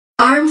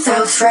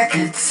Armzhouse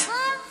Records.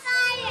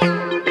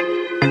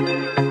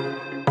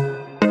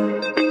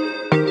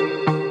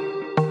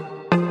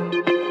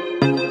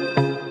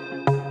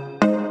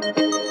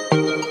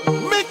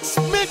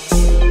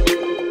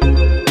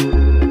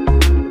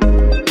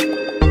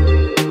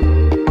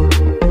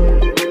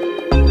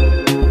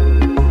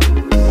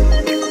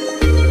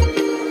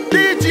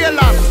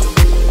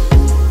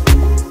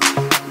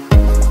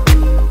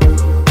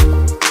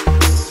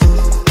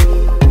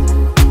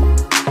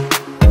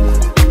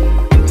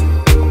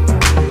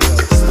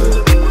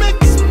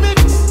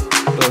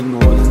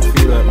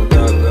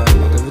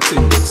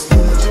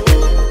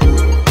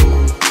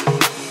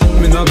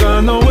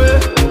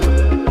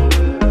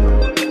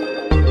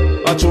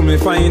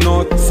 Find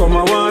out some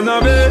I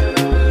wanna be.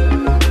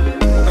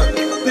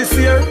 This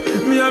year,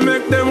 me I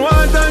make them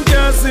want and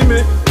can't see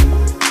me.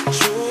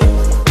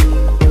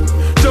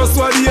 Just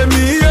what they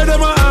me hear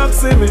them a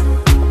asking me.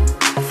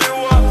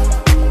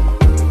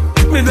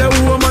 Me the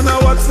woman I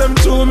watch them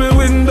through me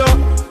window.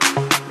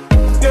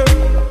 Yeah.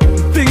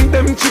 Think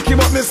them tricky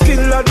but me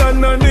skiller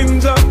than a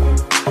ninja.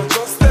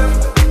 Just them.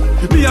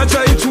 Me I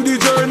try through the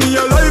journey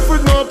of life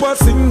with no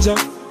passenger.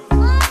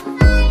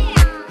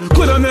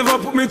 Coulda never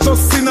put me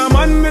trust in a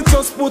man, me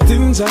just put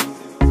in Jah.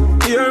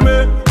 Hear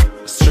me?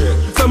 Straight.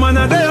 Some man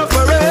are there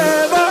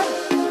forever.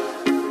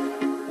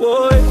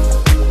 Boy,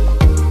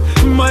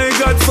 my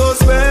God so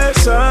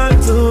special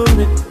to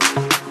me.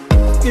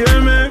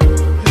 Hear me?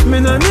 Me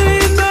no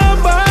need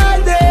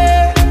nobody.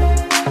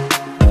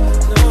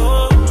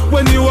 No.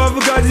 When you have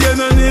God, you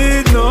no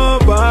need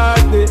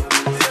nobody.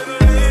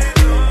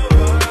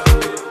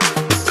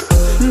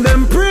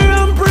 Them pray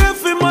and pray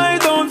for my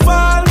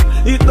downfall.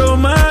 It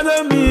don't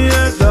matter me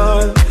at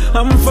all.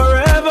 I'm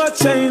forever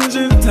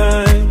changing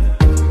time.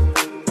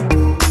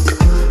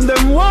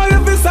 Them want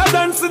you fi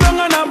dance down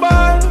on a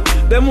ball.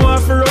 Them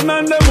want fi run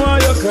and them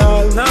want you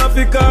call. Now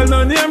fi call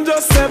no name,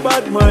 just say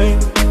bad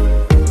mind.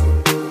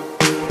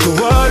 To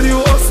all you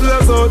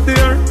hustlers out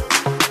there,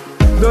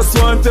 just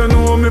want to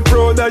know me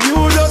proud that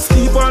you just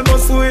keep on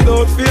hustle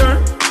without fear.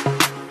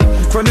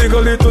 From the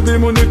gully to the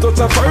money touch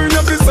a foreign,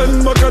 you fi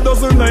send back a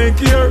dozen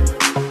Nike here.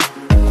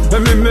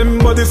 And me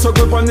remember the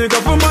struggle for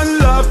nigga for man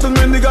laugh till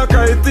me nigga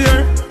cry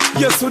tear.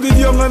 Yes, we did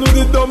young and we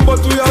did dumb,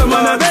 but we are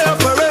man there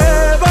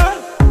forever.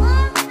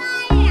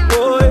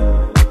 Boy,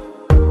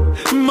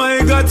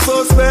 my God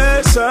so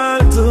special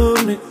to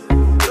me.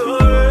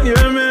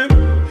 Hear me?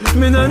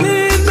 Me no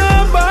need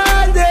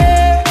nobody.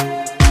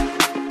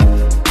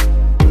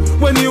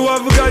 When you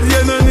have God,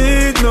 you no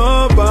need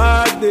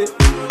nobody.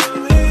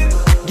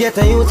 Get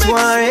a youth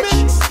war rich.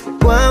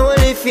 One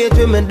only faith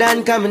with me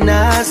done coming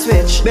now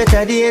switch.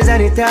 Better days on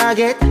the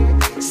target.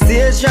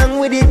 Still strong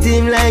with the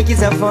team like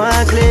it's a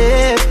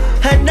forklift.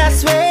 And I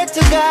swear to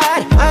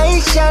God, I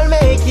shall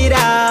make it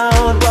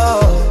out.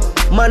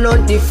 Whoa. Man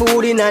on the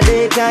food in a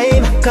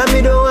daytime. Cause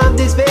me don't have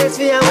the space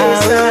for your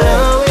waste. I will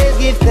always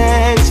give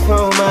thanks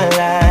for my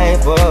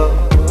life. Oh.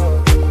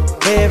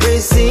 Every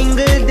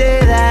single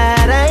day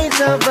that I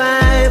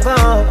survive.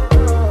 Oh.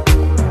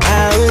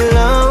 I will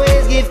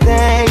always give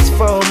thanks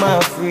for my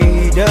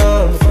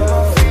freedom.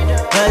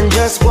 And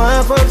just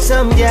walk up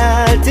some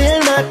girl till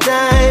my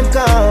time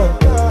come.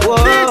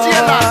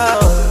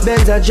 DJLass.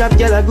 Benz a drop,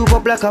 girl a group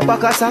up like a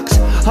pack of socks.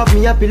 Have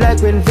me happy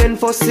like when Ven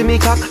first see me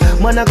cock.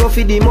 Man I go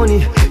for the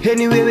money,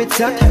 anyway with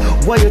sack.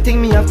 Why you think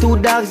me have two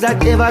dogs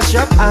that ever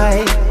shop?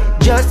 I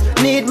just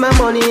need my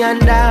money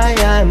and I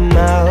am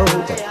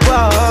out.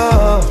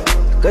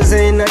 Whoa. Cause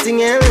ain't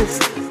nothing else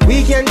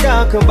we can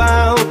talk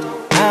about.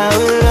 I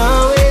will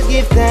always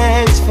give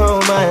thanks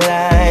for my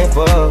life.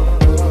 Oh.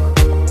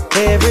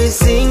 Every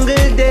single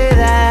day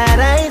that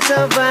I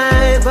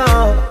survive,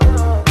 oh,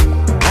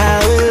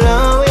 I will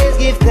always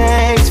give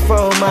thanks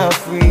for my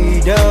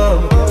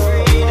freedom.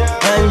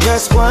 And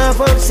just walk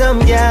up some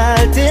girl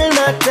till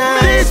my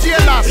time.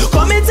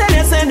 Come and tell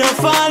you say no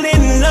fall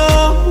in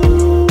love.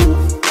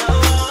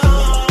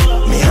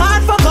 Me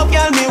heart fuck up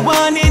girl, me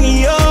wanting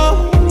you.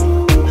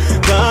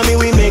 Call me,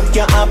 we make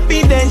you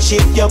happy, then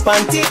shift your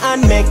panty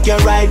and make you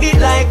ride it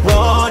like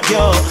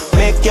rodeo.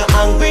 Make you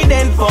angry,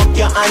 then fuck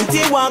your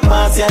auntie, walk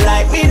past you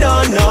like me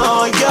don't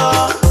know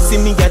you. See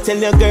me, I tell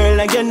your girl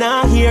like you're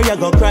not here, you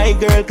go cry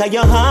girl, cause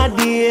your heart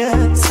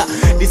beats.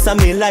 This is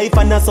me life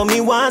and that's how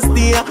me want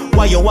stay.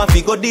 Why you want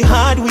to go the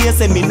hard way?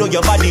 Say me know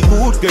your body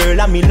good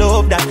girl, and me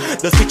love that.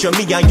 Just picture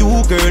me and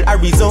you girl,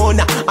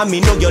 Arizona. And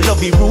me know you love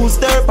the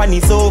rooster, on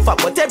the sofa.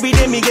 But every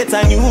day me get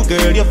a new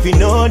girl, you feel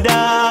know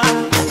that.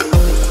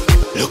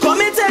 Come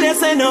me tell you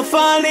say no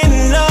fall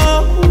in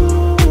love.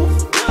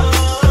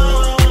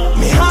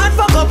 Me heart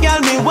fuck up girl,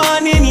 me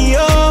wanting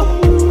you.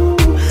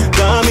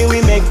 Call me,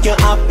 we make you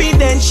happy,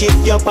 then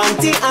shift your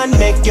panty and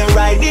make you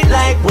ride it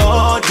like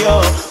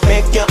rodeo.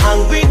 Make you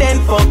angry,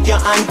 then fuck your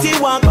auntie,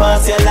 walk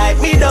past you like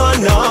me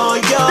don't know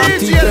you.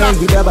 DJLass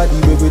with a body,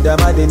 with a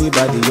mad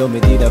anybody. You me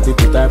need a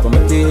people type for my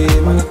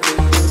team.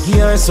 Give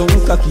her some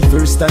cocky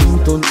first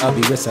time turn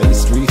Abby rest of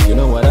history, if you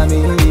know what I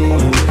mean.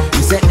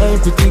 You say, hey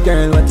pretty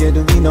girl, what you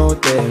doing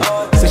out there?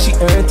 Say she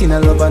hurting her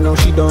lover, now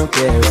she don't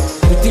care.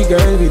 Pretty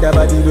girl with a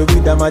body,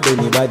 with a mad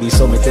anybody,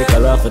 so me take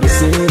her off for the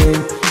scene.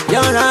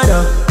 You're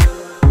rather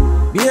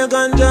be a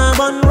ganja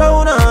bun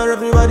round her,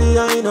 everybody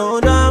I know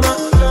drama.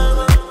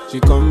 She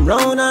come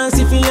round and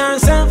see for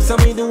herself, so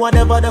me do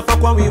whatever the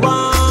fuck what we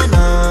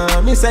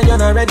wanna. Me say you're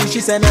not ready,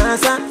 she say nah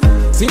sir.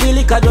 See the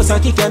liquor just a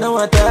kick and now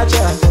a touch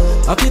her.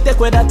 I fit take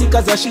with that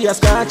cause she a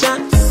scratch her.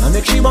 I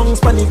make she bounce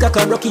panic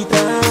and rock it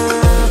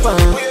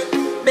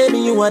up. Baby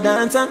you a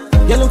dancer,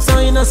 you look so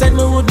innocent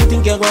me wouldn't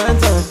think you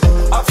want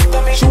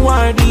her. She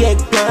wore the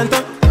eggplant,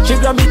 she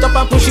grab it up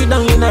and push it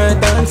down in her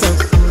dancer.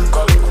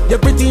 You're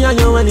pretty and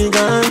you're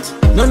elegant.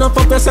 None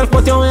of yourself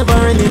but you're ever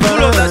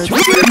relevant.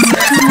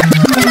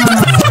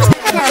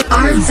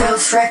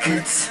 Armzhouse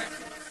Records.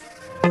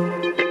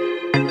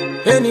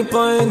 Any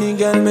point, any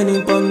girl,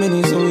 many pound,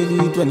 many, so we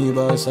do 20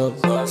 bars up.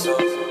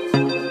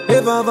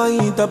 If I ever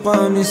eat up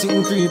on me,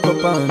 sitting creep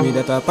up on me,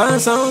 that I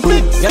pass out.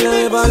 Girl,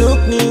 you ever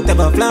look neat,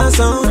 ever flash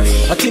out.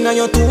 I think I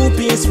your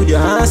two-piece with your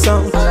ass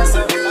out.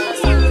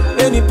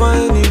 Any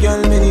point, any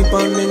girl, many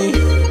pound, many.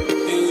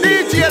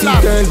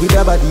 DJLass. Girl with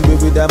a body,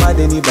 with a mad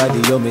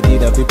anybody, you me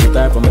did a people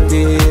type from a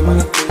team.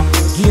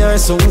 Give her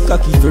some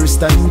cocky first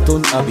time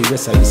turn Abby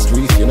rest of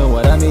history, if you know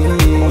what I mean.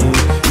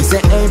 You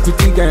say, hey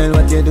pretty girl,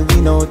 what you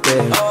doing out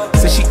there?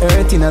 Say she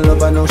hurting her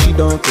lover, now she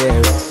don't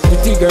care.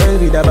 Pretty girl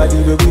with a body,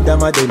 with a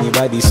mad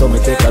anybody, so me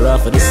take her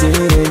off for the scene.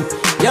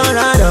 You're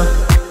rather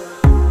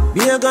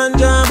be a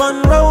ganja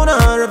bun round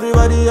her,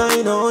 everybody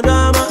I know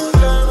drama.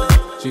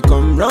 She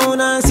come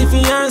round and see for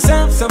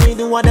herself, so me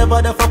do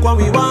whatever the fuck what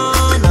we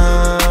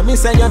wanna. Me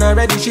say you're not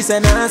ready, she say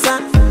nah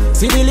sir.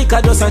 See the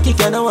liquor just a kick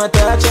and now a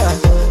touch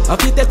her. I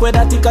fit take with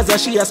that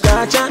cause she a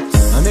scratch her.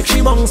 I make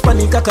she bounce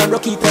panic and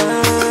rock it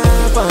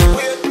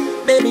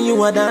up. Baby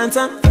you a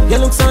dancer, you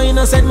look so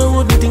innocent me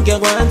wouldn't think you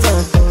want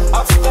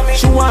her.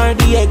 She wore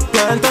the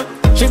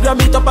eggplant, she grab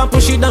it up and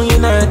push it down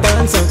in her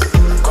dancer.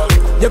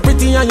 You're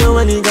pretty and you're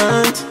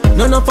elegant.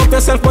 None of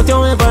yourself but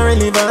you're ever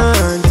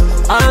relevant.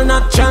 All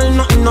natural,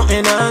 nothing no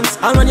enhance.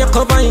 All when you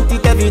cover it,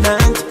 it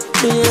evident.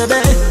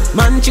 Baby,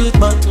 man cheat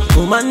but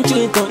woman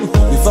cheat on.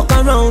 We fuck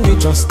around, we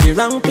trust the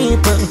wrong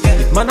people.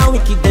 If man a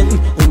wicked then,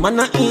 woman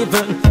a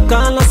evil.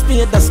 Call a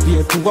spade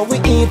to what we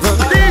evil.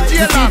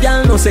 Pretty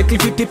girl no say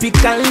clip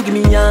typical. Give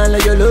me all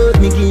of your love,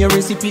 me give you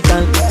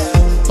reciprocal.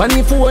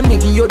 Funny phone, me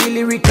give you the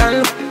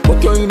lyrical.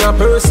 But you in a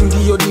person,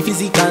 give you the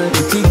physical.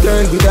 Pretty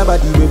girl with a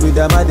body, with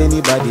a mad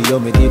anybody. You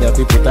me did a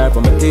people type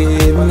from a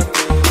team.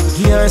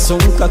 Give her some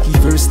cocky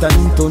first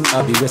time turn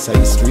Abby rest of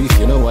history, if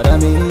you know what I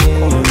mean.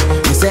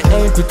 You say,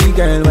 hey pretty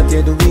girl, what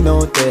you doing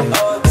out there?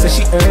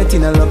 Say she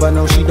hurting her lover,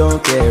 now she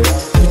don't care.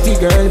 Pretty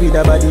girl with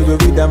a body,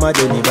 with a mad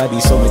anybody,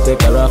 so me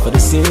take her off for the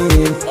scene.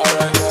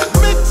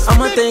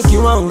 I'ma take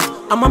you out,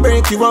 I'ma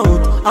break you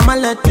out, I'ma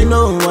let you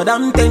know what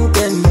I'm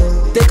thinking.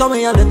 Take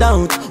away all the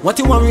doubt, what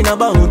you worrying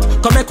about?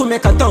 Come make we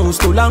make a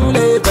toast to long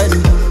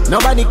living.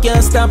 Nobody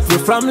can stop you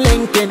from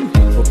linking.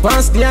 We're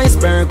past the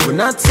iceberg, we're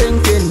not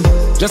sinking.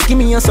 Just give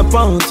me your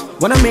support,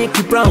 wanna make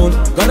you proud.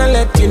 Gonna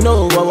let you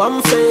know how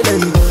I'm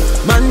feeling.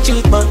 Man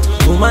cheat but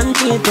woman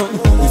cheat on.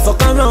 We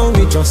fuck around,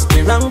 we trust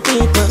the wrong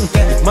people.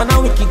 If man a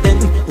wicked then,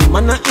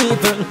 woman a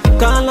evil.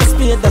 Call a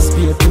spade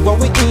to what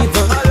we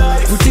evil.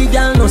 Pretty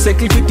girl no say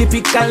clip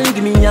typical.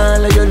 Give me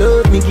all of your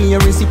love, me give you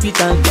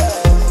reciprocal.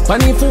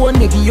 Funny phone,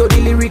 me give you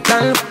the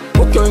lyrical.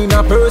 But you in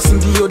a person,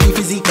 give you the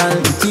physical.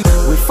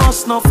 We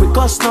fuss enough, we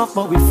cuss enough,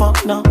 but we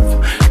fuck enough.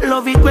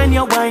 Love it when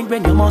you whine,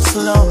 when you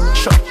muscle out.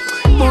 Sure.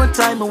 More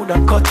time I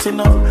woulda cut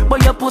enough,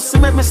 but your pussy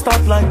make me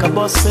start like a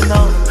bus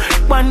now.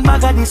 One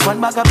bag of this, one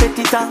bag of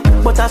it out.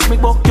 But as me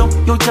buck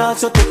you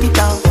just you take it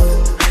out.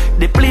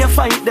 They play a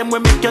fight, them we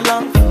make you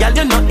laugh. Girl,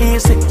 you not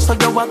easy, so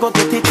you a go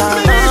get it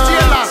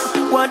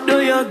out. What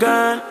do you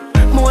girl?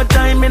 More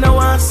time me no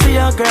want see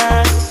a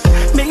girl.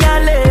 Me a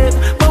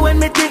live, but when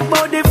me think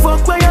about the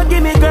fuck where you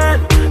give me girl,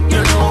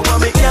 you know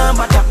what me can't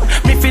butter.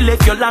 Me feel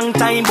like you long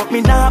time, but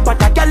me nah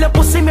butter. Girl, your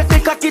pussy make me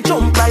cocky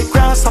jump like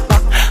grasshopper.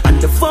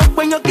 And the fuck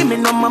when you give me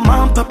no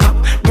mama papa.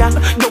 Girl,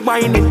 you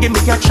whining, give me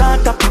a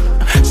charter pop.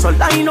 So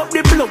line up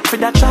the blood for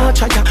the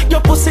charger.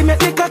 Your pussy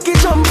make me cocky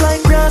jump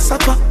like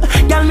grasshopper.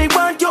 Girl, me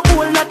want you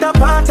all not a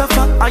part of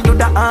her. Are you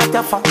the heart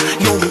of her?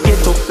 You me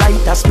get up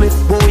like a split.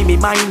 Boy, me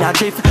mind a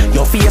drift.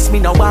 Your face me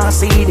no want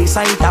see the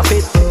sight of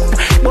it.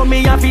 But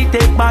me have to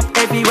take back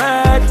every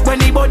word. When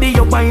the body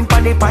you bind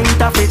for the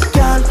pint of it.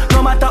 Girl,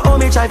 no matter how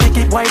me try to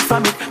keep white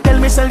from it. Tell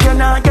me sell you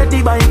not get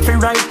the bike free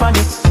right on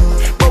it.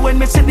 But when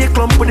me see the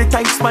clump with the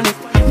tights on it,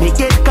 me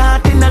get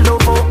caught in a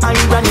love, oh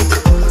ironic.